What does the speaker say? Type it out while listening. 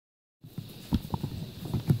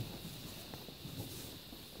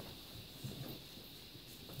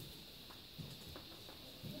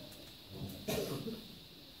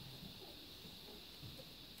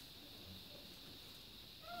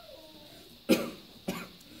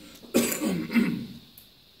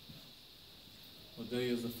Today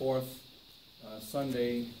is the fourth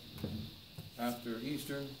Sunday after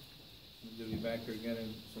Easter. We'll be back here again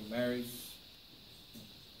in St. Mary's.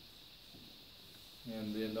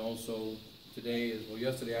 And then also today is, well,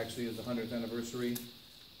 yesterday actually is the 100th anniversary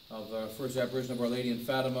of our first apparition of Our Lady in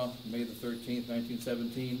Fatima, May the 13th,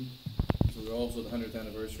 1917. So we're also the 100th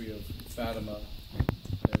anniversary of Fatima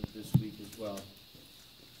this week as well.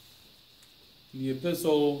 The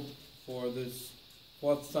epistle for this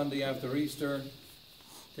fourth Sunday after Easter,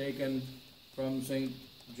 taken from St.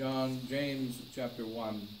 John James chapter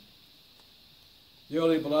 1.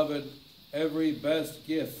 Dearly beloved, every best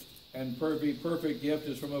gift and perfect gift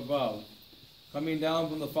is from above, coming down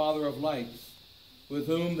from the Father of lights, with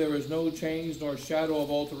whom there is no change nor shadow of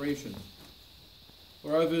alteration.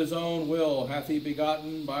 For of his own will hath he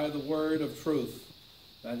begotten by the word of truth,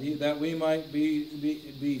 that we might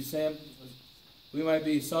be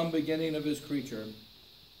some beginning of his creature.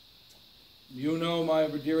 You know, my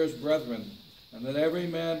dearest brethren, and that every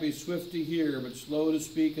man be swift to hear, but slow to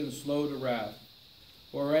speak and slow to wrath.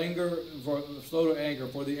 Slow to anger,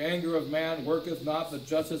 for the anger of man worketh not the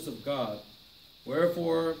justice of God.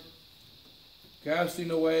 Wherefore,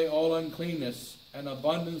 casting away all uncleanness and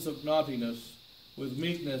abundance of naughtiness, with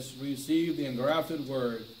meekness receive the engrafted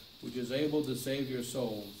word, which is able to save your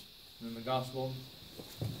souls. And in the Gospel,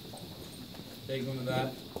 take from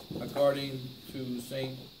that, according to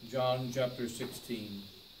St. John chapter 16.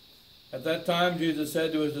 At that time Jesus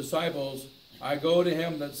said to his disciples, I go to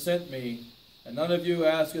him that sent me, and none of you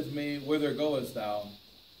asketh me, whither goest thou?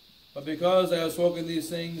 But because I have spoken these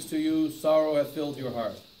things to you, sorrow hath filled your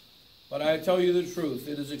heart. But I tell you the truth,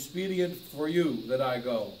 it is expedient for you that I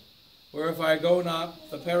go. For if I go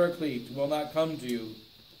not, the Paraclete will not come to you.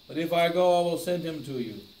 But if I go, I will send him to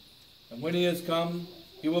you. And when he is come,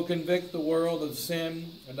 he will convict the world of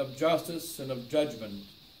sin, and of justice, and of judgment.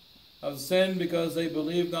 Of sin, because they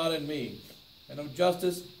believe not in me. And of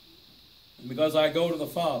justice, because I go to the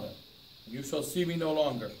Father, and you shall see me no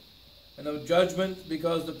longer. And of judgment,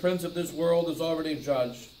 because the prince of this world is already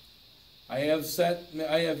judged. I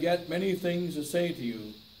have yet many things to say to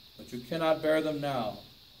you, but you cannot bear them now.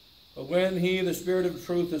 But when he, the Spirit of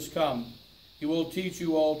truth, is come, he will teach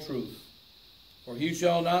you all truth. For he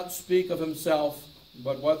shall not speak of himself,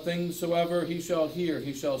 but what things soever he shall hear,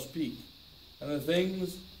 he shall speak. And the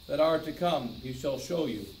things that are to come he shall show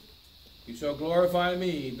you. He shall glorify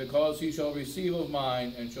me, because he shall receive of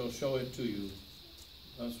mine, and shall show it to you.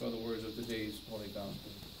 Those are the words of today's Holy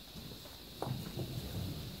Gospel.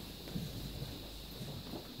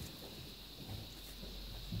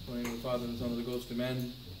 In the name of the Father, and the Son, and the Ghost,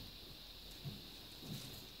 amen.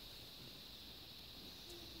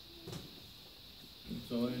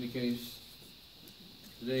 So in any case,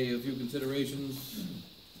 today a few considerations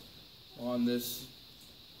on this,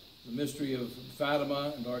 the mystery of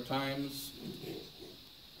Fatima and our times,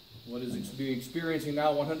 what is experiencing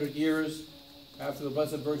now 100 years after the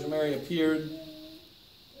Blessed Virgin Mary appeared.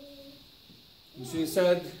 And she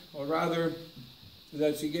said, or rather,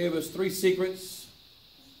 that she gave us three secrets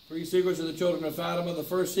of the children of Fatima. The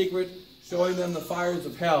first secret, showing them the fires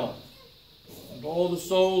of hell, and all the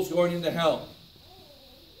souls going into hell,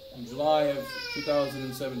 in July of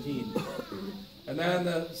 2017. And then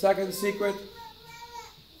the second secret,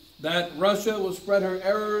 that Russia will spread her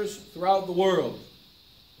errors throughout the world.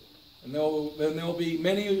 And there will be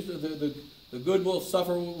many, the good will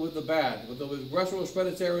suffer with the bad. But Russia will spread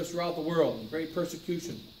its errors throughout the world in great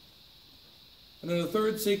persecution. And then the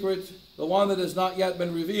third secret, the one that has not yet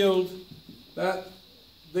been revealed, that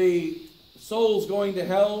the souls going to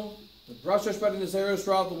hell, with Russia spreading its errors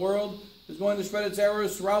throughout the world, is going to spread its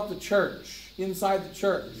errors throughout the church, inside the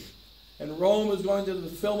church. And Rome is going to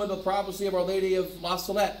fulfill the prophecy of Our Lady of La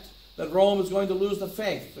Salette, that Rome is going to lose the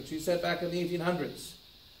faith, that she said back in the 1800s. There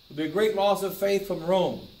will be a great loss of faith from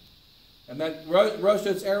Rome. And that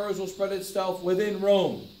Russia's errors will spread itself within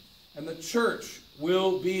Rome. And the church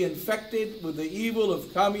will be infected with the evil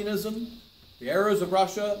of communism, the errors of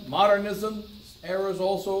Russia, modernism, errors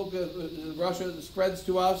also Russia spreads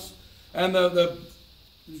to us, and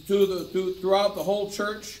throughout the whole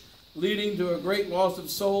church, leading to a great loss of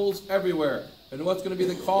souls everywhere. And what's going to be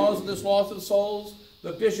the cause of this loss of souls?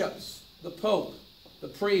 The bishops, the pope, the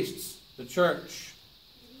priests, the church.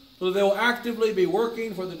 So they will actively be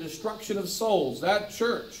working for the destruction of souls. That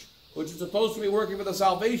church, which is supposed to be working for the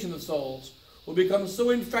salvation of souls, will become so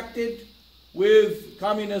infected with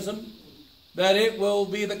communism that it will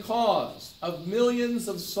be the cause of millions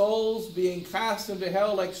of souls being cast into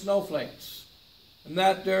hell like snowflakes. And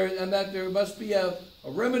that there must be a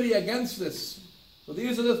remedy against this. So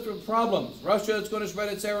these are the problems. Russia is going to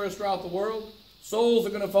spread its errors throughout the world. Souls are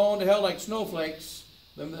going to fall into hell like snowflakes.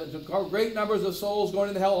 The great numbers of souls going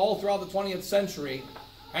into hell all throughout the 20th century.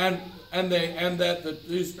 And that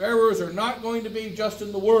these errors are not going to be just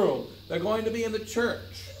in the world. They're going to be in the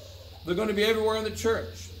church. They're going to be everywhere in the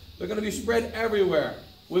church. They're going to be spread everywhere.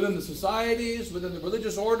 Within the societies, within the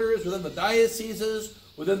religious orders, within the dioceses,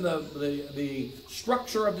 within the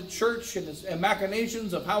structure of the church and its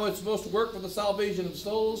machinations of how it's supposed to work for the salvation of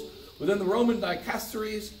souls, within the Roman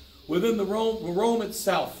dicasteries, within the Rome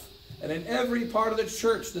itself. And in every part of the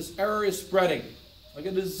church, this error is spreading. Like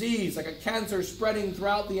a disease, like a cancer spreading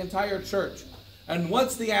throughout the entire church. And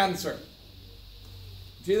what's the answer?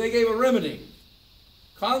 See, they gave a remedy.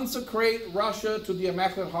 Consecrate Russia to the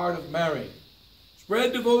Immaculate Heart of Mary.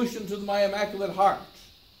 Spread devotion to my Immaculate Heart.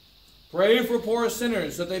 Pray for poor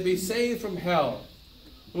sinners that they be saved from hell.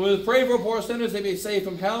 When we pray for poor sinners, they be saved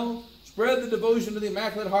from hell. Spread the devotion to the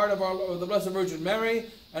Immaculate Heart of the Blessed Virgin Mary.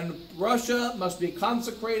 And Russia must be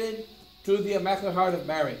consecrated to the Immaculate Heart of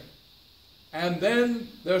Mary. And then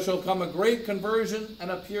there shall come a great conversion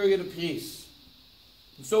and a period of peace.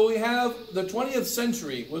 And so we have the 20th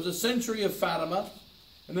century was a century of Fatima.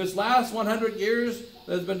 And this last 100 years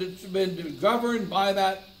has been governed by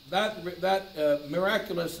that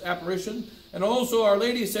miraculous apparition. And also Our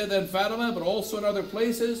Lady said that in Fatima, but also in other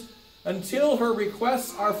places, until her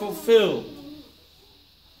requests are fulfilled.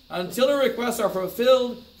 Until her requests are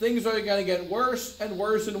fulfilled, things are going to get worse and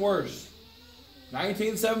worse and worse.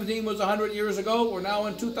 1917 was 100 years ago. We're now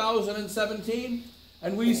in 2017.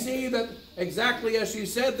 And we see that exactly as she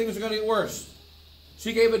said, things are going to get worse.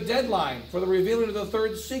 She gave a deadline for the revealing of the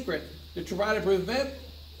third secret to try to prevent,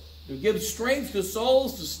 to give strength to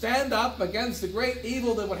souls to stand up against the great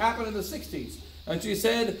evil that would happen in the 60s. And she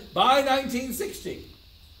said, by 1960,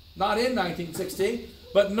 not in 1960,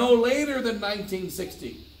 but no later than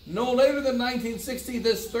 1960. No later than 1960,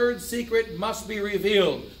 this third secret must be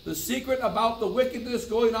revealed. The secret about the wickedness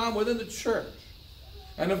going on within the church.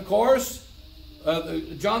 And of course,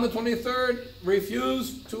 John the 23rd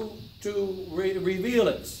refused to reveal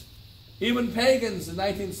it. Even pagans in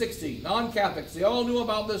 1960, non-Catholics, they all knew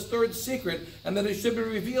about this third secret and that it should be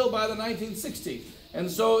revealed by the 1960s. And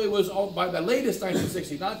so it was by the latest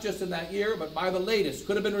 1960, not just in that year, but by the latest.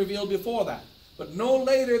 Could have been revealed before that, but no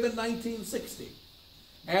later than 1960.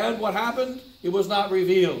 And what happened? It was not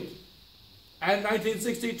revealed. And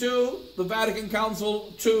 1962, the Vatican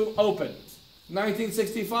Council II opened.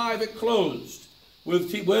 1965, it closed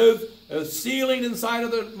with sealing inside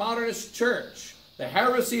of the modernist church the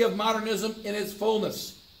heresy of modernism in its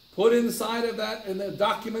fullness. Put inside of that in the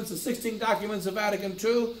documents, the 16 documents of Vatican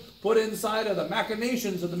II, put inside of the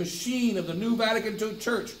machinations of the machine of the new Vatican II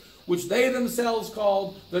church, which they themselves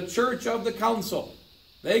called the Church of the Council.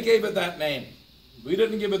 They gave it that name. We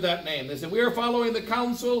didn't give it that name. They said, we are following the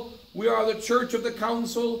council. We are the Church of the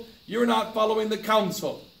Council. You're not following the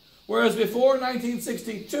council. Whereas before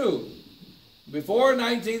 1962, before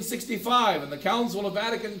 1965 in the Council of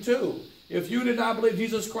Vatican II, if you did not believe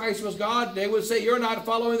Jesus Christ was God, they would say, you're not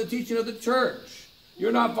following the teaching of the church.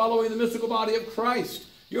 You're not following the mystical body of Christ.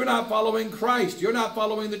 You're not following Christ. You're not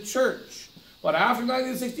following the church. But after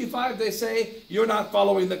 1965, they say, you're not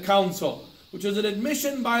following the council, which is an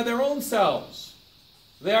admission by their own selves.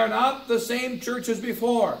 They are not the same church as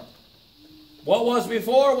before. What was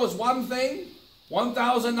before was one thing.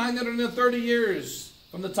 1,930 years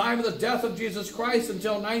from the time of the death of Jesus Christ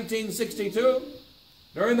until 1962.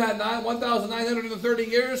 During that 1,930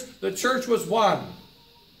 years, the church was one.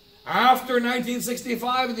 After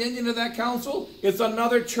 1965 and the ending of that council, it's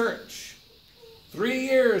another church. 3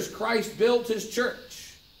 years Christ built his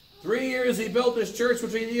church. 3 years he built his church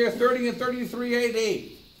between the year 30 and 33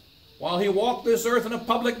 AD. While he walked this earth in a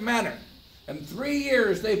public manner. And 3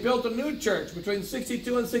 years they built a new church between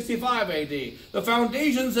 62 and 65 AD. The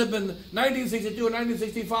foundations have been 1962 and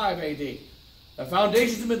 1965 AD. The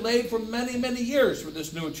foundations have been laid for many, many years for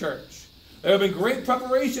this new church. There have been great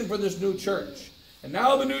preparation for this new church. And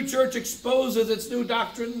now the new church exposes its new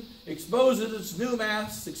doctrine, exposes its new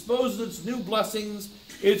mass, exposes its new blessings,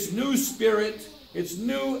 its new spirit, its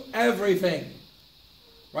new everything.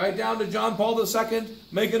 Right down to John Paul II,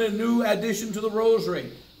 making a new addition to the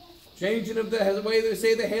rosary. Changing the way they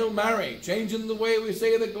say the Hail Mary. Changing the way we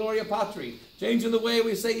say the Gloria Patri. Changing the way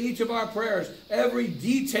we say each of our prayers. Every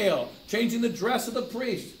detail. Changing the dress of the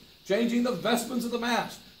priest. Changing the vestments of the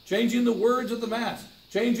Mass. Changing the words of the Mass.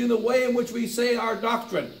 Changing the way in which we say our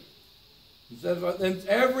doctrine. And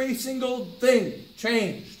every single thing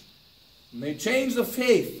changed. And they changed the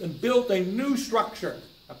faith and built a new structure.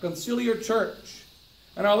 A conciliar church.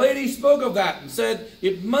 And Our Lady spoke of that and said,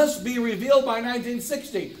 it must be revealed by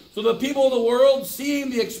 1960. So the people of the world, seeing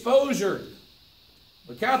the exposure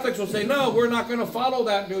The Catholics will say, no, we're not going to follow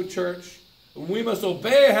that new church. We must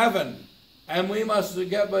obey heaven. And we must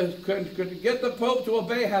get the Pope to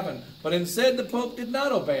obey heaven. But instead, the Pope did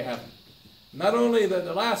not obey heaven. Not only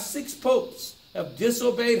the last 6 popes have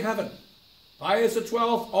disobeyed heaven. Pius XII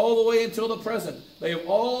all the way until the present. They have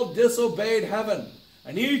all disobeyed heaven.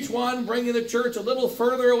 And each one bringing the church a little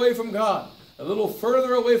further away from God. A little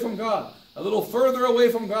further away from God. A little further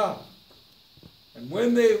away from God. And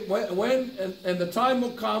when the time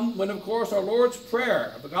will come when, of course, our Lord's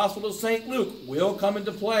Prayer of the Gospel of St. Luke will come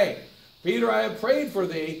into play. Peter, I have prayed for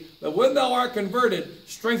thee, that when thou art converted,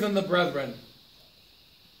 strengthen the brethren.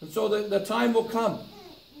 And so the time will come.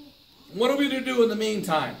 What are we to do in the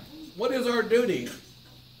meantime? What is our duty?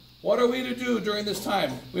 What are we to do during this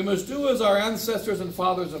time? We must do as our ancestors and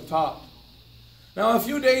fathers have taught. Now, a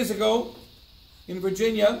few days ago, in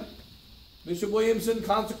Virginia, Bishop Williamson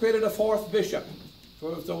consecrated a 4th bishop.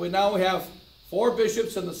 So we now have 4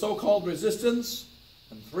 bishops in the so-called resistance,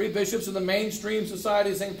 and 3 bishops in the mainstream Society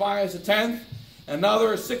of St. Pius X, and now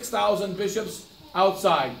there are 6,000 bishops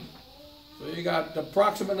outside. So you got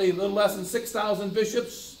approximately a little less than 6,000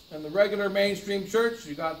 bishops in the regular mainstream church.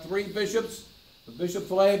 You got 3 bishops, Bishop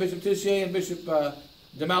Fillet, Bishop Tissier, and Bishop de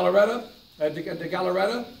Galaretta.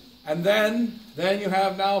 And then you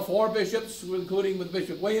have now 4 bishops, including with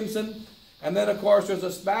Bishop Williamson. And then, of course, there's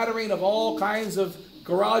a spattering of all kinds of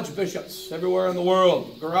garage bishops everywhere in the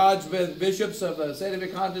world. Garage bishops of the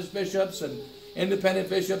sedevacantist bishops and independent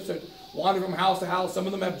bishops that wander from house to house. Some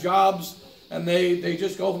of them have jobs, and they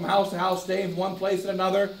just go from house to house, staying from one place to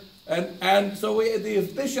another. And so we have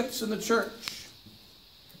these bishops in the church.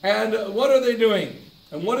 And what are they doing?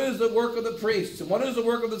 And what is the work of the priests? And what is the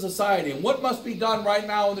work of the society? And what must be done right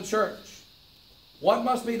now in the church? What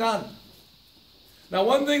must be done? Now,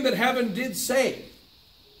 one thing that heaven did say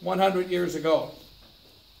 100 years ago,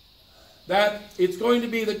 that it's going to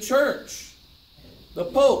be the church, the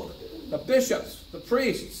Pope, the bishops, the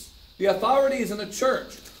priests, the authorities in the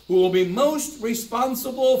church who will be most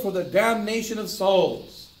responsible for the damnation of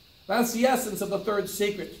souls. That's the essence of the 3rd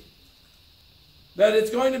secret. That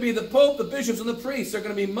it's going to be the Pope, the bishops, and the priests. They're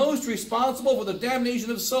going to be most responsible for the damnation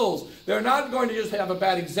of souls. They're not going to just have a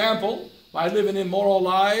bad example by living immoral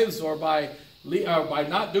lives or by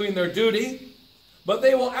not doing their duty, but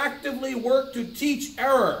they will actively work to teach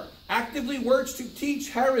error, actively work to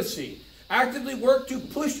teach heresy, actively work to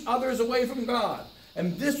push others away from God.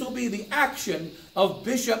 And this will be the action of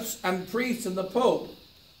bishops and priests and the Pope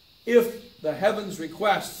if the heavens'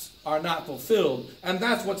 requests are not fulfilled. And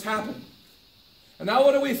that's what's happened. And now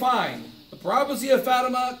what do we find? The prophecy of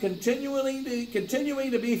Fatima continuing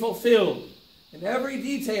to be fulfilled in every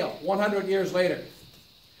detail 100 years later.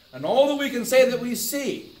 And all that we can say that we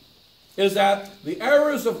see is that the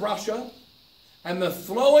errors of Russia and the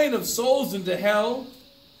flowing of souls into hell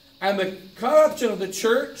and the corruption of the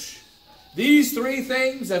church, these 3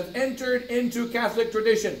 things have entered into Catholic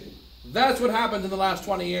tradition. That's what happened in the last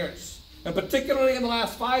 20 years. And particularly in the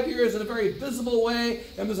last 5 years in a very visible way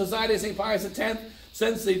in the Society of St. Pius X,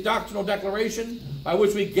 since the doctrinal declaration by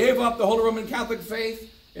which we gave up the Holy Roman Catholic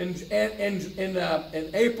faith in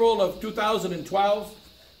April of 2012.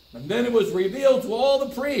 And then it was revealed to all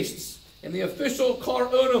the priests in the official Cor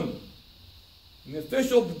Unum, in the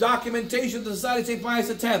official documentation of the Society of St. Pius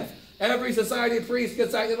X. Every society priest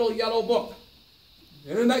gets that little yellow book.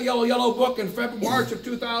 And in that yellow book in March of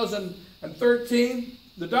 2013,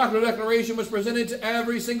 the doctrinal declaration was presented to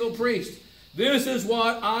every single priest. This is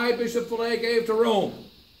what I, Bishop Fillet, gave to Rome.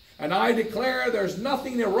 And I declare there's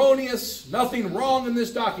nothing erroneous, nothing wrong in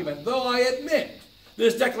this document, though I admit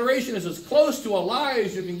this declaration is as close to a lie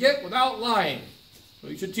as you can get without lying. So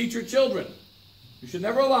you should teach your children. You should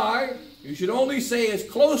never lie. You should only say as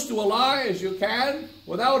close to a lie as you can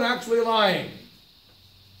without actually lying.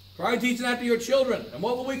 Try teaching that to your children. And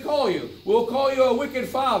what will we call you? We'll call you a wicked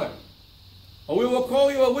father. Or we will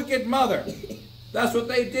call you a wicked mother. That's what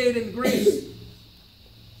they did in Greece.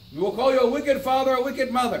 We will call you a wicked father, a wicked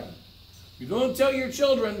mother. You don't tell your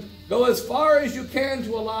children, go as far as you can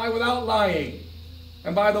to a lie without lying.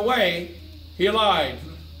 And by the way, he lied.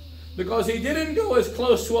 Because he didn't go as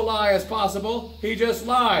close to a lie as possible. He just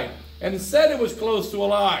lied. And said it was close to a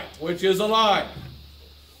lie, which is a lie.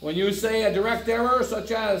 When you say a direct error,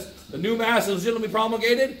 such as the new Mass is legitimately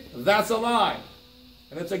promulgated, that's a lie.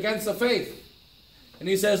 And it's against the faith. And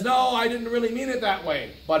he says, no, I didn't really mean it that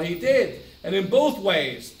way. But he did. And in both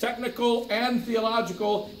ways, technical and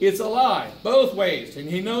theological, it's a lie. Both ways. And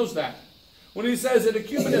he knows that. When he says that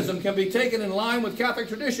ecumenism can be taken in line with Catholic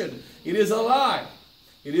tradition, it is a lie.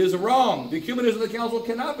 It is wrong. The ecumenism of the council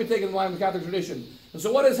cannot be taken in line with Catholic tradition. And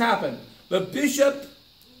so what has happened? The bishop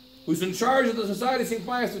who's in charge of the Society of St.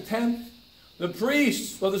 Pius X, the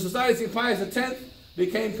priests of the Society of St. Pius X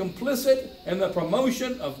became complicit in the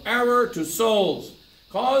promotion of error to souls,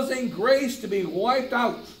 causing grace to be wiped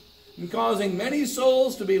out and causing many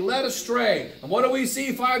souls to be led astray. And what do we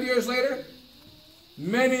see 5 years later?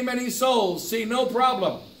 Many, many souls see no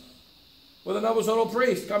problem with a novozonal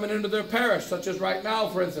priest coming into their parish, such as right now,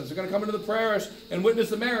 for instance. They're going to come into the parish and witness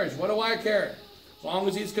the marriage. What do I care? As long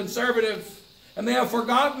as he's conservative. And they have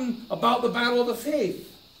forgotten about the battle of the faith.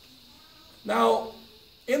 Now,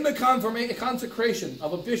 in the consecration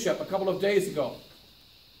of a bishop a couple of days ago,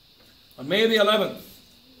 on May the 11th,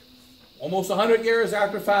 almost 100 years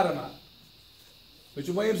after Fatima,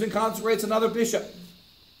 Bishop Williamson consecrates another bishop.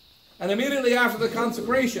 And immediately after the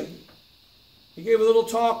consecration, he gave a little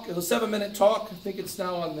talk, a 7-minute talk. I think it's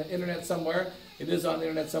now on the internet somewhere. It is on the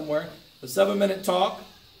internet somewhere. A 7-minute talk,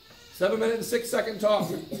 7-minute and 6-second talk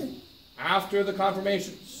after the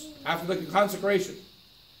confirmations, after the consecration.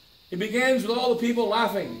 He begins with all the people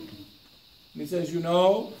laughing. And he says, you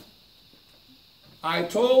know, I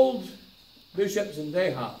told bishops and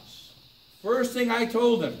dehas, first thing I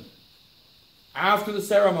told them after the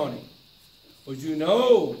ceremony was, you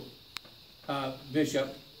know,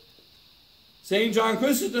 Bishop, St. John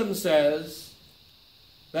Chrysostom says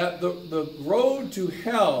that the road to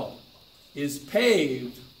hell is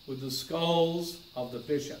paved with the skulls of the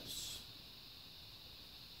bishops.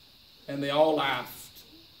 And they all laughed.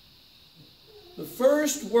 The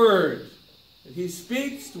first word that he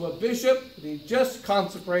speaks to a bishop that he just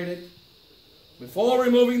consecrated, before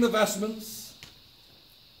removing the vestments,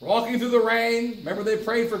 walking through the rain. Remember, they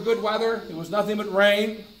prayed for good weather. It was nothing but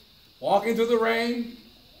rain. Walking through the rain,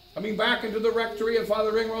 coming back into the rectory of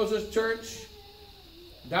Father Ringrose's church,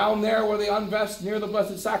 down there where they unvest near the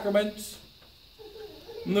Blessed Sacrament.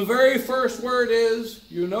 And the very first word is,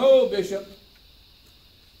 you know, Bishop,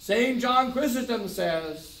 St. John Chrysostom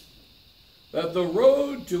says that the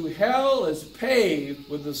road to hell is paved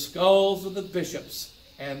with the skulls of the bishops.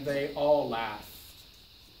 And they all laughed.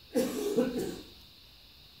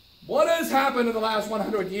 What has happened in the last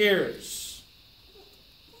 100 years?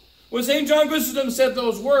 When St. John Chrysostom said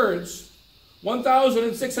those words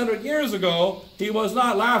 1,600 years ago, he was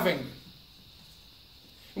not laughing.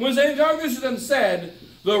 And when St. John Chrysostom said,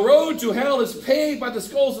 the road to hell is paved by the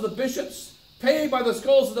skulls of the bishops, paved by the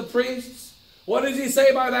skulls of the priests, what does he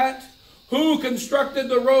say by that? Who constructed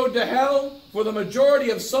the road to hell for the majority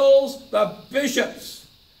of souls? The bishops.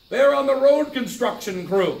 They're on the road construction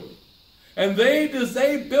crew. And they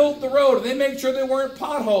built the road, and they made sure there weren't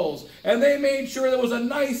potholes, and they made sure there was a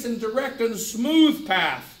nice and direct and smooth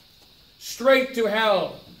path straight to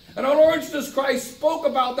hell. And our Lord Jesus Christ spoke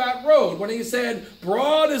about that road when he said,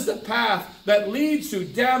 broad is the path that leads to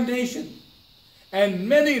damnation, and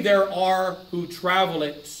many there are who travel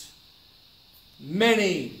it.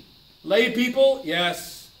 Many. Lay people?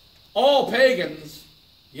 Yes. All pagans?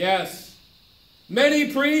 Yes.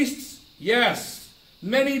 Many priests? Yes.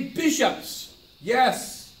 Many bishops,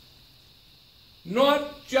 yes.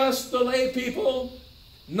 Not just the lay people,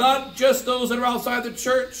 not just those that are outside the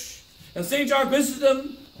church. And St. John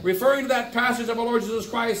Chrysostom, referring to that passage of our Lord Jesus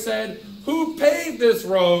Christ, said, who paved this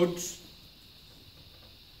road?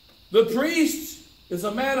 The priest is a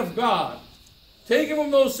man of God. Take him from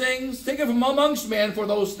those things, take him from amongst men for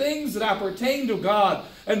those things that appertain to God.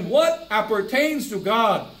 And what appertains to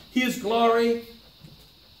God? His glory.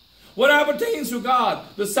 What appertains to God?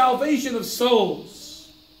 The salvation of souls.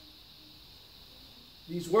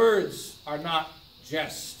 These words are not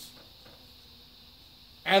jest.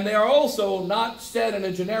 And they are also not said in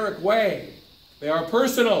a generic way. They are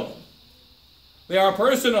personal. They are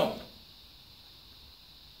personal.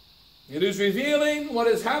 It is revealing what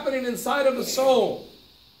is happening inside of the soul.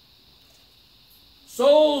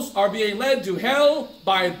 Souls are being led to hell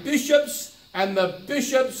by bishops, and the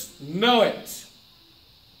bishops know it.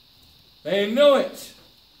 They know it.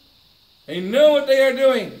 They know what they are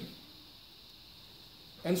doing.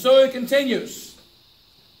 And so it continues.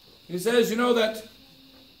 He says, you know, that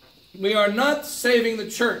we are not saving the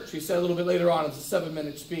church. He said a little bit later on. It's a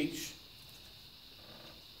 7-minute speech.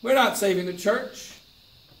 We're not saving the church.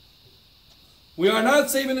 We are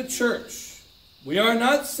not saving the church. We are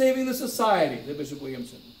not saving the society, said Bishop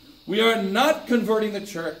Williamson. We are not converting the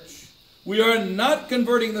church. We are not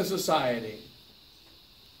converting the society.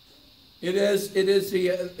 At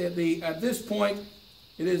this point,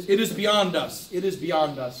 it is beyond us. It is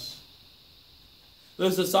beyond us.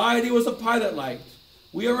 The society was a pilot light.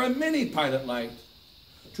 We are a mini pilot light.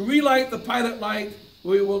 To relight the pilot light,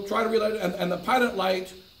 we will try to relight it, and the pilot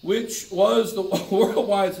light, which was the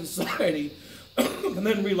worldwide society, and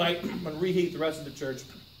then relight and reheat the rest of the church.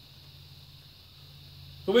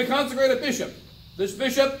 So we consecrate a bishop. This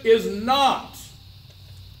bishop is not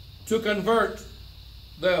to convert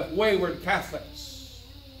the wayward Catholics.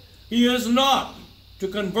 He is not to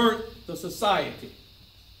convert the society.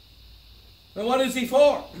 Then what is he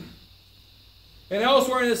for? And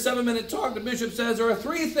elsewhere in his 7-minute talk, the bishop says there are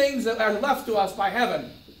 3 things that are left to us by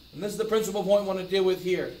heaven. And this is the principal point I want to deal with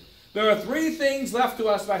here. There are 3 things left to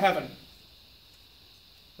us by heaven.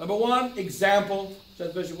 Number 1, example,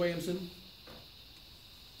 says Bishop Williamson.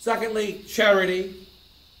 Secondly, charity.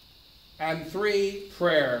 And 3,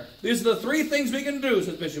 prayer. These are the 3 things we can do,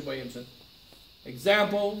 says Bishop Williamson.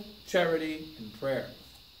 Example, charity, and prayer.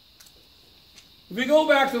 If we go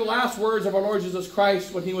back to the last words of our Lord Jesus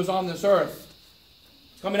Christ when he was on this earth,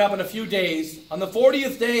 coming up in a few days, on the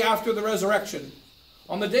 40th day after the resurrection,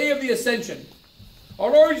 on the day of the ascension,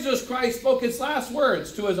 our Lord Jesus Christ spoke his last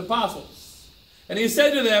words to his apostles. And he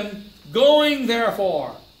said to them, "Going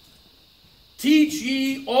therefore, teach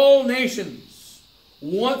ye all nations,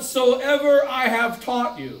 whatsoever I have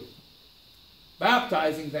taught you,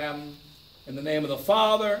 baptizing them in the name of the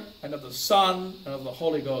Father, and of the Son, and of the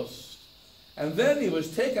Holy Ghost." And then he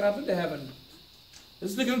was taken up into heaven. This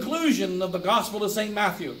is the conclusion of the Gospel of St.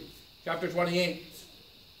 Matthew, chapter 28.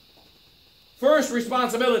 First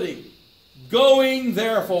responsibility, going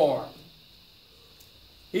therefore.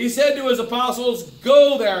 He said to his apostles,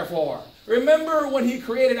 "Go therefore." Remember when he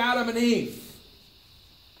created Adam and Eve.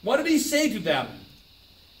 What did he say to them?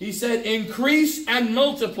 He said, "Increase and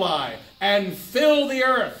multiply and fill the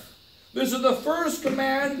earth." This is the first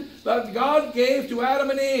command that God gave to Adam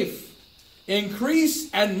and Eve. Increase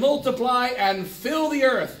and multiply and fill the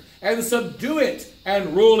earth and subdue it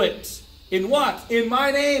and rule it. In what? In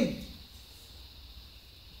my name.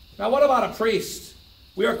 Now what about a priest?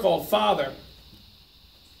 We are called father.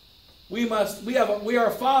 We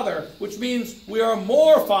are father, which means we are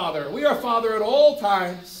more father. We are father at all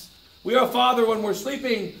times. We are father when we're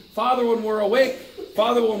sleeping, father when we're awake,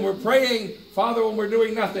 father when we're praying, father when we're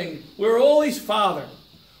doing nothing. We're always father.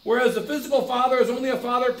 Whereas the physical father is only a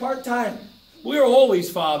father part-time. We are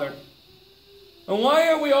always father. And why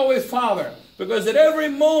are we always father? Because at every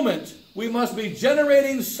moment we must be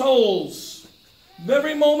generating souls. At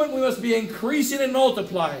every moment we must be increasing and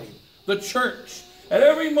multiplying the church. At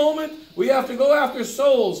every moment we have to go after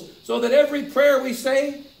souls, so that every prayer we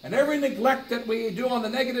say and every neglect that we do on the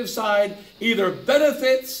negative side either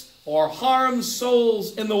benefits or harms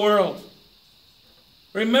souls in the world.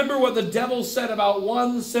 Remember what the devil said about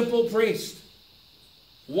one simple priest.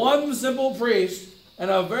 One simple priest and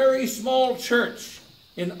a very small church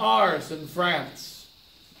in Ars in France.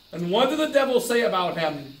 And what did the devil say about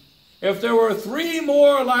him? If there were 3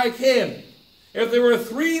 more like him, if there were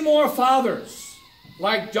 3 more fathers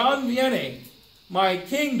like John Vianney, my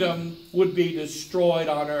kingdom would be destroyed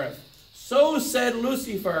on earth. So said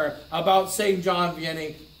Lucifer about St. John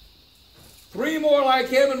Vianney. 3 more like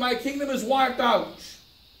him and my kingdom is wiped out.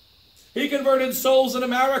 He converted souls in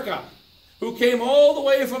America who came all the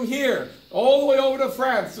way from here, all the way over to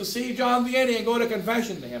France to see John Vianney and go to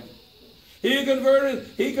confession to him. He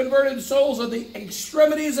converted souls at the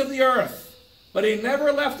extremities of the earth, but he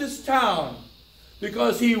never left his town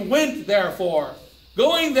because he went therefore.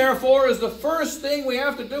 Going therefore is the first thing we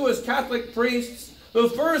have to do as Catholic priests, the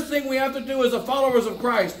first thing we have to do as the followers of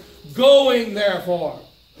Christ. Going therefore.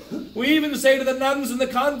 We even say to the nuns in the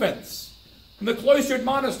convents, in the cloistered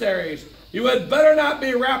monasteries, "You had better not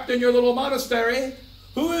be wrapped in your little monastery."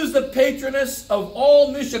 Who is the patroness of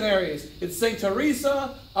all missionaries? It's St.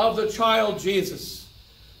 Teresa of the Child Jesus.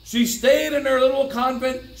 She stayed in her little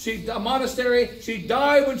convent, a monastery. She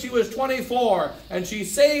died when she was 24, and she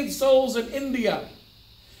saved souls in India.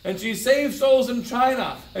 And she saved souls in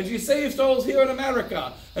China. And she saved souls here in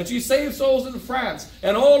America. And she saved souls in France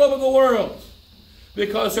and all over the world.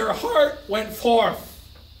 Because her heart went forth.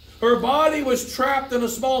 Her body was trapped in a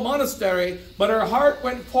small monastery, but her heart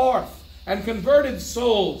went forth and converted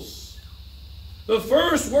souls. The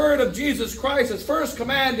first word of Jesus Christ, his first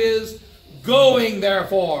command is, "Going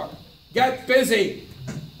therefore." Get busy.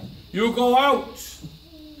 You go out.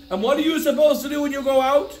 And what are you supposed to do when you go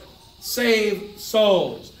out? Save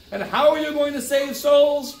souls. And how are you going to save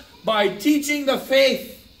souls? By teaching the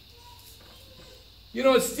faith. You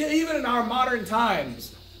know, it's still, even in our modern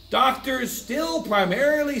times, doctors still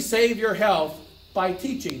primarily save your health by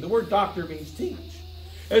teaching. The word doctor means teach.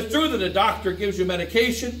 It's true that a doctor gives you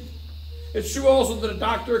medication. It's true also that a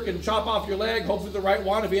doctor can chop off your leg, hopefully the right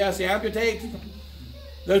one if he has to amputate.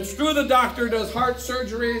 It's true the doctor does heart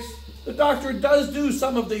surgeries. The doctor does do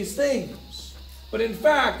some of these things. But in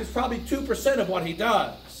fact, it's probably 2% of what he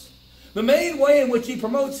does. The main way in which he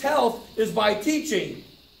promotes health is by teaching.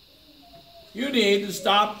 You need to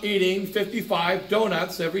stop eating 55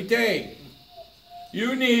 donuts every day.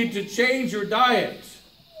 You need to change your diet.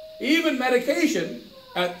 Even medication.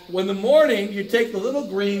 When in the morning you take the little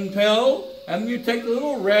green pill, and you take the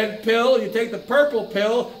little red pill, you take the purple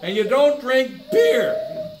pill, and you don't drink beer.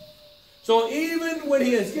 So even when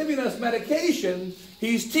he is giving us medication,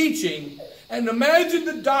 he's teaching. And imagine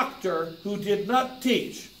the doctor who did not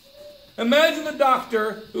teach. Imagine the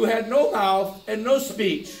doctor who had no mouth and no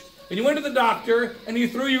speech. And you went to the doctor and he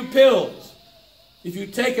threw you pills. If you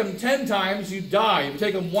take them 10 times, you die. If you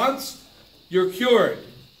take them once, you're cured.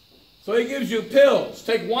 So he gives you pills.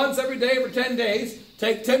 Take once every day for 10 days.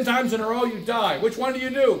 Take 10 times in a row, you die. Which one do you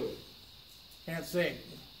do? Can't say.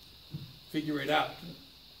 Figure it out.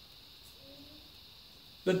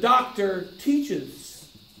 The doctor teaches.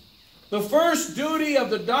 The first duty of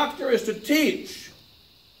the doctor is to teach.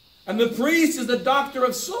 And the priest is the doctor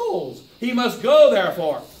of souls. He must go,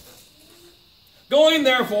 therefore. Going,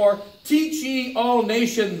 therefore, teach ye all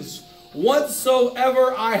nations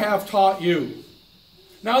whatsoever I have taught you.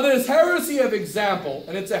 Now, there's heresy of example,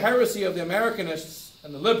 and it's a heresy of the Americanists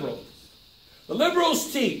and the liberals. The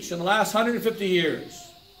liberals teach in the last 150 years,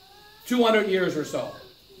 200 years or so,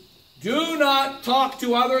 do not talk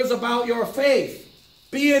to others about your faith.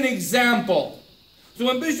 Be an example. So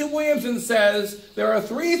when Bishop Williamson says there are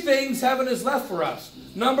 3 things heaven has left for us.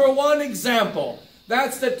 Number 1, example.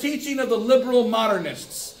 That's the teaching of the liberal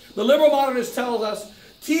modernists. The liberal modernists tell us,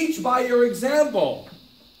 teach by your example.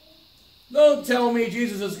 Don't tell me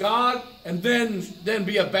Jesus is God and then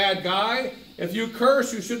be a bad guy. If you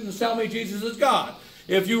curse, you shouldn't tell me Jesus is God.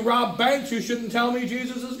 If you rob banks, you shouldn't tell me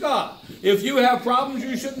Jesus is God. If you have problems,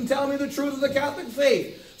 you shouldn't tell me the truth of the Catholic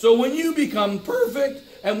faith. So when you become perfect,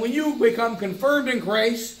 and when you become confirmed in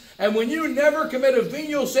grace, and when you never commit a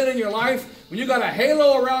venial sin in your life, when you got a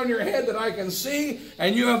halo around your head that I can see,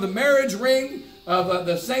 and you have the marriage ring of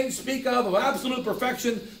the saints speak of absolute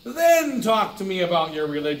perfection, then talk to me about your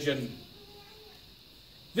religion.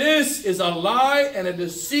 This is a lie and a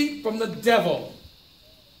deceit from the devil.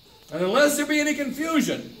 And unless there be any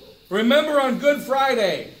confusion, remember on Good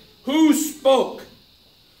Friday, who spoke?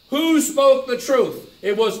 Who spoke the truth?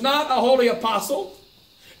 It was not a holy apostle.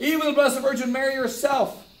 Even the Blessed Virgin Mary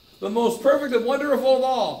herself, the most perfect and wonderful of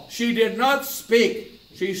all, she did not speak.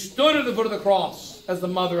 She stood at the foot of the cross as the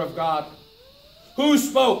Mother of God. Who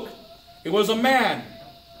spoke? It was a man.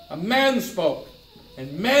 A man spoke.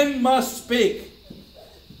 And men must speak.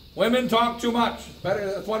 Women talk too much.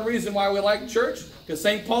 That's one reason why we like church. Because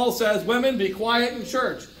St. Paul says, women, be quiet in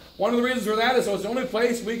church. One of the reasons for that is it's the only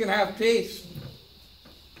place we can have peace.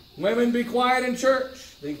 Women, be quiet in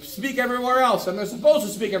church. They speak everywhere else, and they're supposed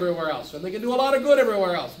to speak everywhere else. And they can do a lot of good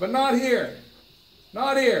everywhere else, but not here.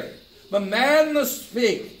 Not here. The man must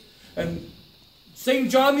speak. And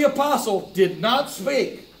St. John the Apostle did not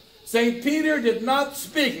speak. St. Peter did not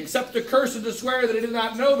speak, except to curse and to swear that he did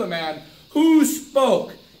not know the man. Who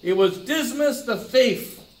spoke? It was Dismas the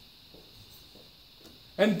thief.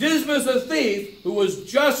 And Dismas the thief, who was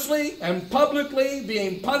justly and publicly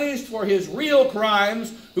being punished for his real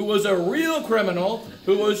crimes, who was a real criminal,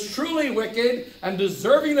 who was truly wicked and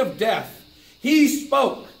deserving of death, he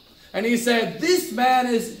spoke. And he said, this man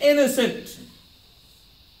is innocent.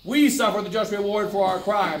 We suffer the just reward for our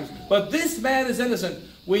crimes, but this man is innocent.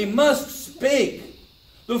 We must speak.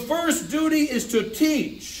 The first duty is to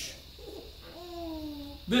teach.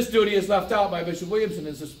 This duty is left out by Bishop Williamson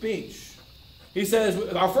in his speech. He says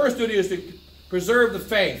our first duty is to preserve the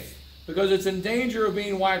faith because it's in danger of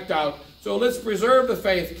being wiped out. So let's preserve the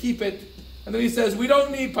faith, keep it. And then he says we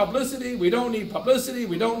don't need publicity, we don't need publicity,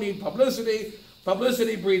 we don't need publicity.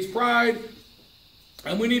 Publicity breeds pride.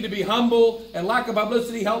 And we need to be humble. And lack of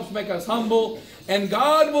publicity helps make us humble. And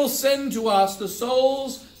God will send to us the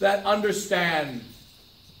souls that understand.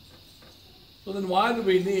 So then why do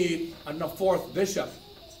we need a fourth bishop?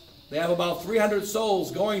 They have about 300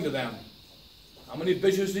 souls going to them. How many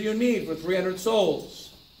bishops do you need for 300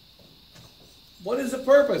 souls? What is the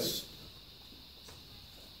purpose?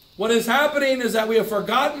 What is happening is that we have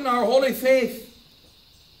forgotten our holy faith.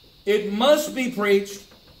 It must be preached.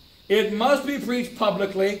 It must be preached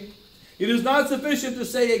publicly. It is not sufficient to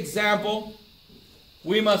say example.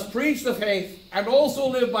 We must preach the faith and also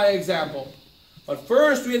live by example. But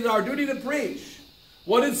first, it is our duty to preach.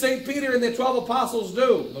 What did St. Peter and the 12 apostles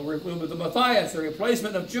do? The Matthias, the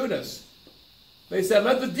replacement of Judas. They said,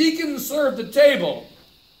 let the deacons serve the table.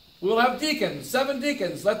 We'll have deacons, 7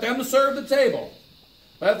 deacons. Let them serve the table.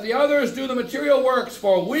 Let the others do the material works,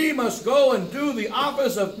 for we must go and do the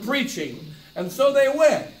office of preaching. And so they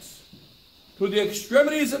went to the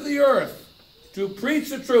extremities of the earth to preach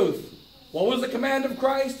the truth. What was the command of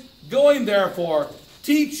Christ? Going therefore,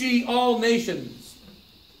 teach ye all nations.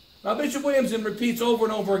 Now Bishop Williamson repeats over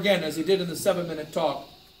and over again, as he did in the 7-minute talk,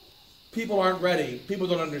 people aren't ready. People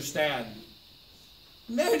don't understand.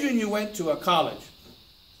 Imagine you went to a college.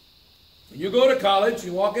 When you go to college,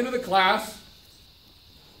 you walk into the class,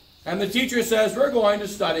 and the teacher says, we're going to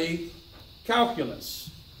study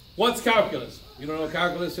calculus. What's calculus? You don't know what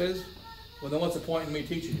calculus is? Well, then what's the point in me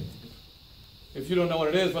teaching you? If you don't know what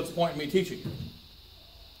it is, what's the point in me teaching you?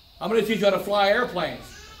 I'm going to teach you how to fly airplanes.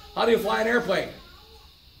 How do you fly an airplane?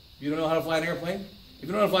 You don't know how to fly an airplane? If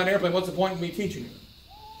you don't know how to fly an airplane, what's the point in me teaching you?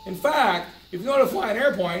 In fact, if you know how to fly an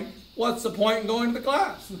airplane, what's the point in going to the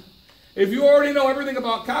class? If you already know everything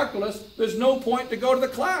about calculus, there's no point to go to the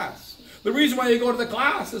class. The reason why you go to the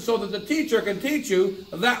class is so that the teacher can teach you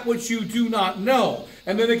that which you do not know,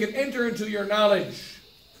 and then it can enter into your knowledge.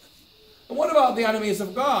 And what about the enemies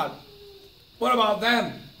of God? What about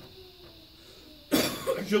them?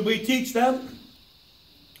 Should we teach them?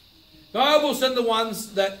 God will send the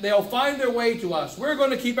ones that they'll find their way to us. We're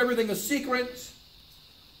going to keep everything a secret.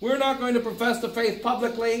 We're not going to profess the faith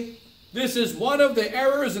publicly. This is one of the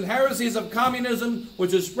errors and heresies of communism,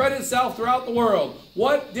 which has spread itself throughout the world.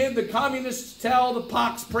 What did the communists tell the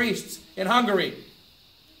Pax priests in Hungary?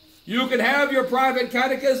 You can have your private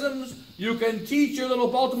catechisms. You can teach your little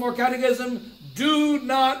Baltimore catechism. Do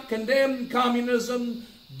not condemn communism.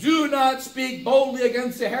 Do not speak boldly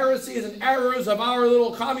against the heresies and errors of our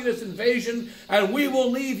little communist invasion, and we will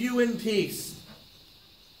leave you in peace.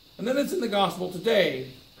 And then it's in the gospel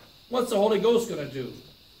today. What's the Holy Ghost going to do?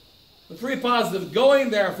 The three positives: going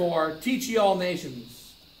therefore, teach ye all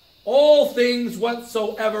nations, all things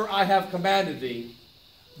whatsoever I have commanded thee,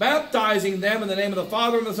 baptizing them in the name of the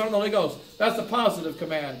Father and the Son and the Holy Ghost. That's the positive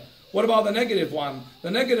command. What about the negative one? The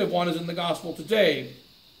negative one is in the gospel today.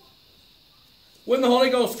 When the Holy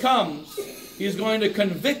Ghost comes, he's going to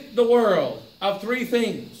convict the world of three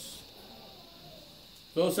things.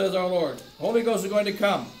 So says our Lord. The Holy Ghost is going to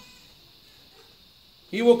come.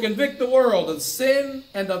 He will convict the world of sin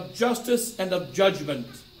and of justice and of judgment.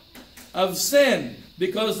 Of sin,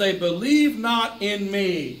 because they believe not in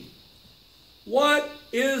me. What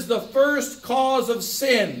is the first cause of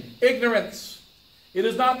sin? Ignorance. It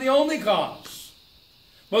is not the only cause.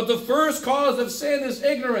 But the first cause of sin is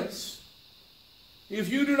ignorance. If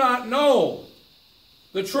you do not know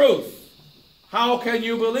the truth, how can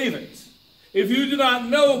you believe it? If you do not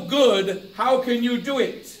know good, how can you do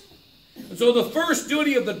it? And so the first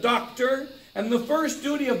duty of the doctor, and the first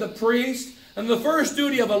duty of the priest, and the first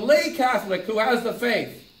duty of a lay Catholic who has the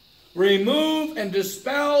faith, remove and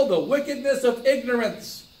dispel the wickedness of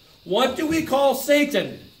ignorance. What do we call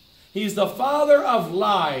Satan? He's the father of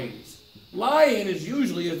lies. Lying is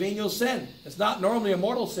usually a venial sin. It's not normally a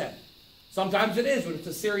mortal sin. Sometimes it is, but it's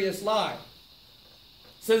a serious lie.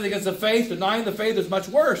 Sins against the faith, denying the faith, is much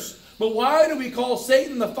worse. But why do we call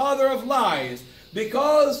Satan the father of lies?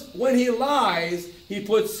 Because when he lies,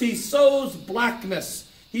 he sows blackness.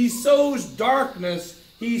 He sows darkness.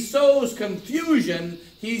 He sows confusion.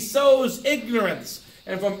 He sows ignorance.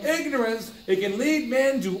 And from ignorance, it can lead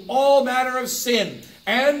men to all manner of sin.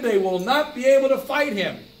 And they will not be able to fight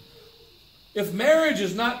him. If marriage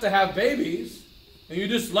is not to have babies, and you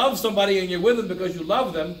just love somebody and you're with them because you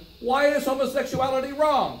love them, why is homosexuality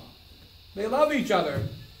wrong? They love each other.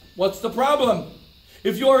 What's the problem?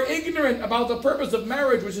 If you are ignorant about the purpose of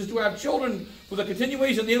marriage, which is to have children for the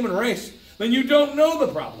continuation of the human race, then you don't know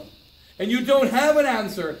the problem. And you don't have an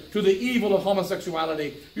answer to the evil of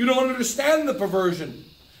homosexuality. You don't understand the perversion.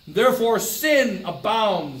 Therefore, sin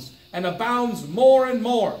abounds, and abounds more and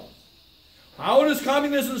more. How does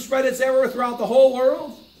communism spread its error throughout the whole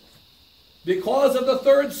world? Because of the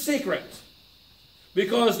third secret.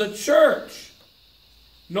 Because the church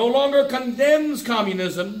no longer condemns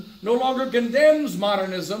communism, no longer condemns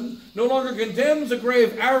modernism, no longer condemns the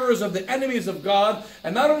grave errors of the enemies of God,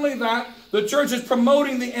 and not only that, the church is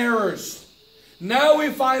promoting the errors. Now we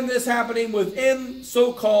find this happening within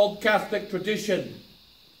so-called Catholic tradition.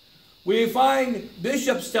 We find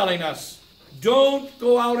bishops telling us, don't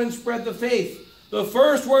go out and spread the faith. The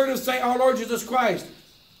first word of our Lord Jesus Christ,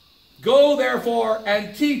 go therefore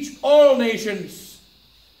and teach all nations.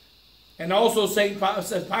 And also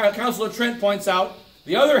Council of Trent points out,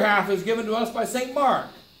 the other half is given to us by St. Mark.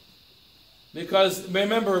 Because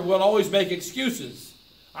remember, we'll always make excuses.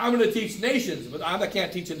 I'm going to teach nations, but I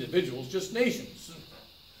can't teach individuals, just nations.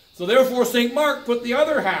 So therefore St. Mark put the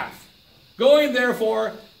other half. Going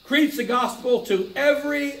therefore, preach the gospel to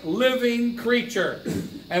every living creature.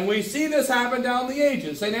 And we see this happen down the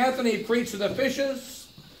ages. St. Anthony preached to the fishes.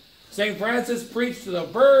 St. Francis preached to the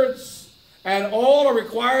birds. And all are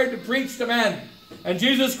required to preach to men. And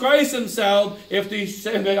Jesus Christ himself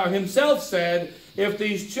said, if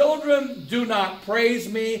these children do not praise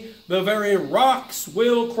me, the very rocks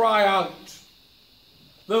will cry out.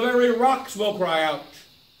 The very rocks will cry out.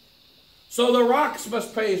 So the rocks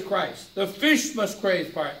must praise Christ. The fish must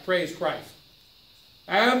praise Christ.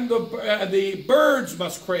 And the birds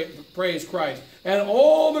must praise Christ. And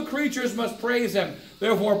all the creatures must praise him.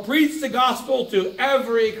 Therefore, preach the gospel to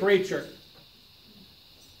every creature.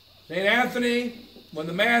 St. Anthony, when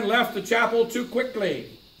the man left the chapel too quickly,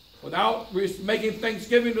 without making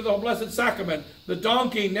thanksgiving to the Blessed Sacrament, the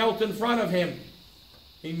donkey knelt in front of him.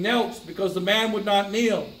 He knelt because the man would not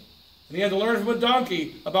kneel. And he had to learn from a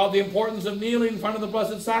donkey about the importance of kneeling in front of the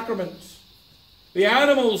Blessed Sacrament. The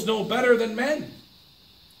animals know better than men.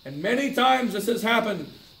 And many times this has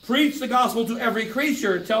happened. Preach the gospel to every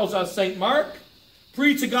creature, tells us St. Mark.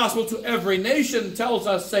 Preach the gospel to every nation, tells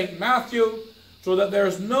us St. Matthew, so that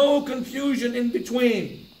there's no confusion in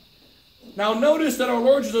between. Now notice that our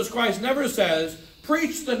Lord Jesus Christ never says,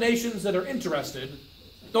 preach to the nations that are interested,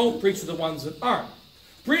 don't preach to the ones that aren't.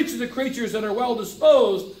 Preach to the creatures that are well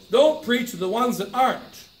disposed, don't preach to the ones that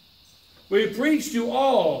aren't. We preach to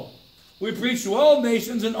all. We preach to all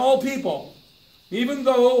nations and all people. Even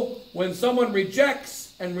though when someone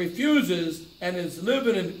rejects and refuses and is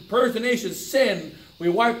living in pertinacious sin, we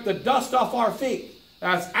wipe the dust off our feet.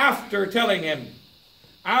 That's after telling him.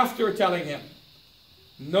 After telling him.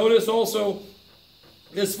 Notice also,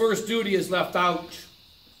 this first duty is left out.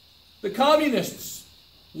 The communists.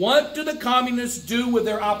 What do the communists do with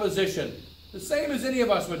their opposition? The same as any of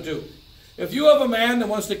us would do. If you have a man that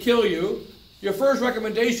wants to kill you, your first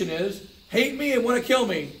recommendation is, hate me and want to kill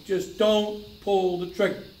me. Just don't pull the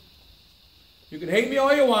trigger. You can hate me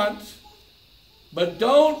all you want, but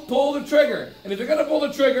don't pull the trigger. And if you're going to pull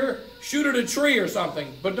the trigger, shoot at a tree or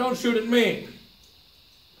something, but don't shoot at me.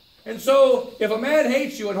 And so, if a man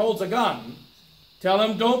hates you and holds a gun, tell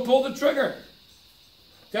him don't pull the trigger.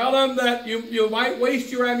 Tell him that you might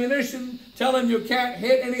waste your ammunition. Tell him you can't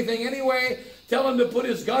hit anything anyway. Tell him to put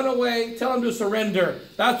his gun away. Tell him to surrender.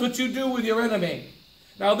 That's what you do with your enemy.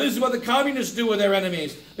 Now, this is what the communists do with their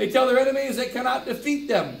enemies. They tell their enemies they cannot defeat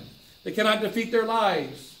them. They cannot defeat their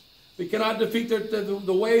lies. They cannot defeat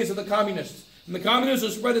the ways of the communists. And the communists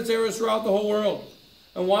have spread its errors throughout the whole world.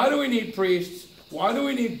 And why do we need priests? Why do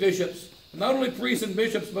we need bishops? Not only priests and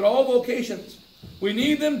bishops, but all vocations. We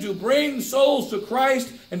need them to bring souls to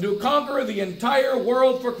Christ and to conquer the entire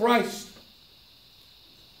world for Christ.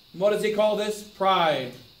 And what does he call this?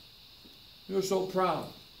 Pride. You're so proud.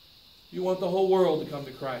 You want the whole world to come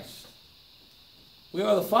to Christ. We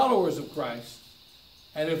are the followers of Christ.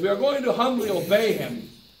 And if we are going to humbly obey him,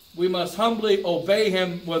 we must humbly obey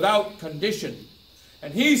him without condition.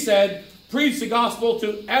 And he said, preach the gospel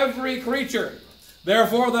to every creature.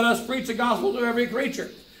 Therefore, let us preach the gospel to every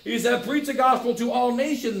creature. He said, preach the gospel to all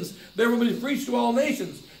nations. There will be preached to all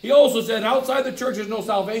nations. He also said, outside the church is no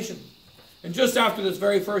salvation. And just after this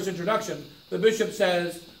very first introduction, the bishop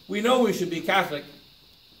says, we know we should be Catholic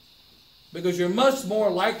because you're much more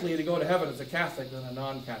likely to go to heaven as a Catholic than a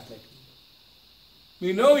non-Catholic.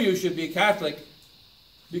 We know you should be Catholic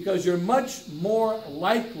because you're much more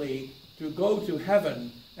likely to go to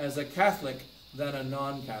heaven as a Catholic than a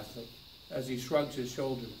non-Catholic, as he shrugs his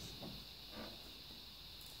shoulders.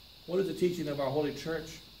 What is the teaching of our Holy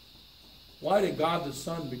Church? Why did God the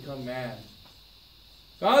Son become man?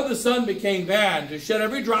 God the Son became man to shed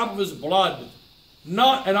every drop of his blood,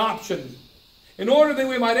 not an option, in order that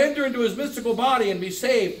we might enter into his mystical body and be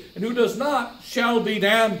saved, and who does not shall be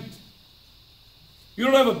damned. You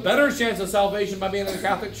don't have a better chance of salvation by being in the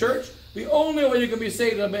Catholic Church. The only way you can be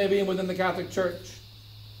saved is by being within the Catholic Church.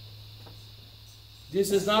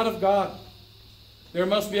 This is not of God. There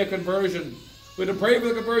must be a conversion. We have to pray for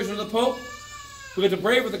the conversion of the Pope. We have to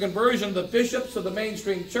pray for the conversion of the bishops of the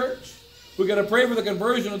mainstream church. We've got to pray for the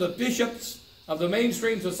conversion of the bishops of the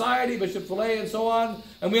mainstream society, Bishop Fillet and so on.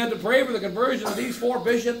 And we have to pray for the conversion of these 4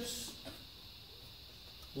 bishops.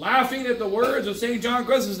 Laughing at the words of St. John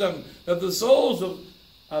Chrysostom, that the souls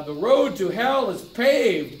of the road to hell is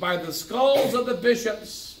paved by the skulls of the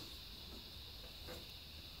bishops.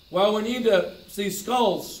 Well, we need these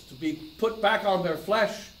skulls to be put back on their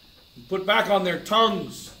flesh, and put back on their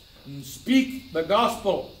tongues, and speak the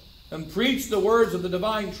gospel, and preach the words of the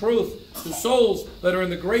divine truth to souls that are in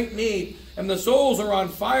the great need. And the souls are on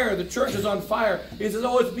fire. The church is on fire. He says,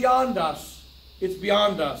 oh, it's beyond us. It's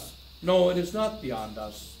beyond us. No, it is not beyond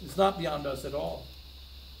us. It's not beyond us at all.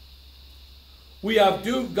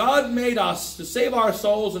 God made us to save our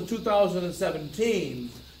souls in 2017.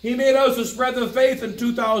 He made us to spread the faith in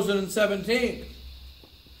 2017.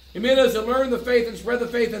 He made us to learn the faith and spread the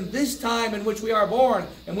faith in this time in which we are born,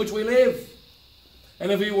 in which we live.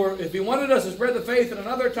 And if he wanted us to spread the faith in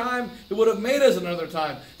another time, he would have made us another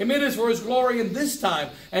time. He made us for his glory in this time.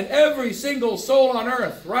 And every single soul on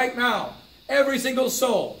earth right now, every single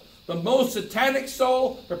soul, the most satanic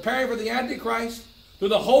soul preparing for the Antichrist, to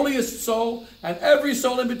the holiest soul, and every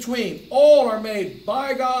soul in between, all are made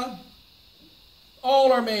by God,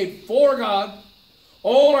 all are made for God,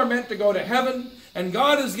 all are meant to go to heaven, and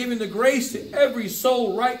God is giving the grace to every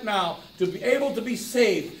soul right now to be able to be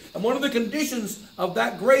saved. And one of the conditions of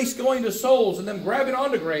that grace going to souls and them grabbing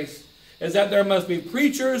onto grace is that there must be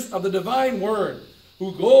preachers of the divine word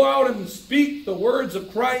who go out and speak the words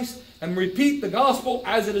of Christ and repeat the gospel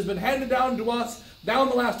as it has been handed down to us down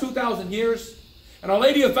the last 2,000 years. And Our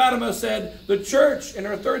Lady of Fatima said the church in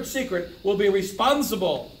her third secret will be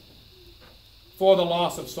responsible for the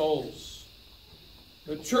loss of souls.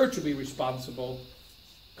 The church will be responsible.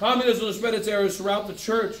 Communism will spread its errors throughout the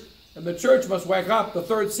church, and the church must wake up. The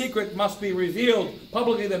third secret must be revealed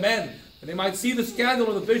publicly to the men, and they might see the scandal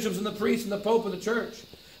of the bishops and the priests and the Pope and the church.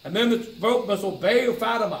 And then the Pope must obey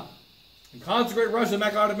Fatima and consecrate Russia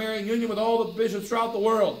back out of Marian union with all the bishops throughout the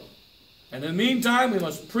world. And in the meantime, we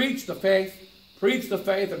must preach the faith,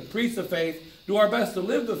 and preach the faith, do our best to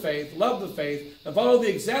live the faith, love the faith, and follow the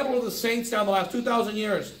example of the saints down the last 2,000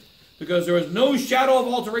 years. Because there is no shadow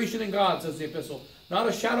of alteration in God, says the epistle. Not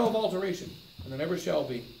a shadow of alteration. And there never shall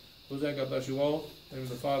be. God bless you all. In the name of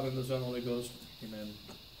the Father, and the Son, and the Holy Ghost. Amen.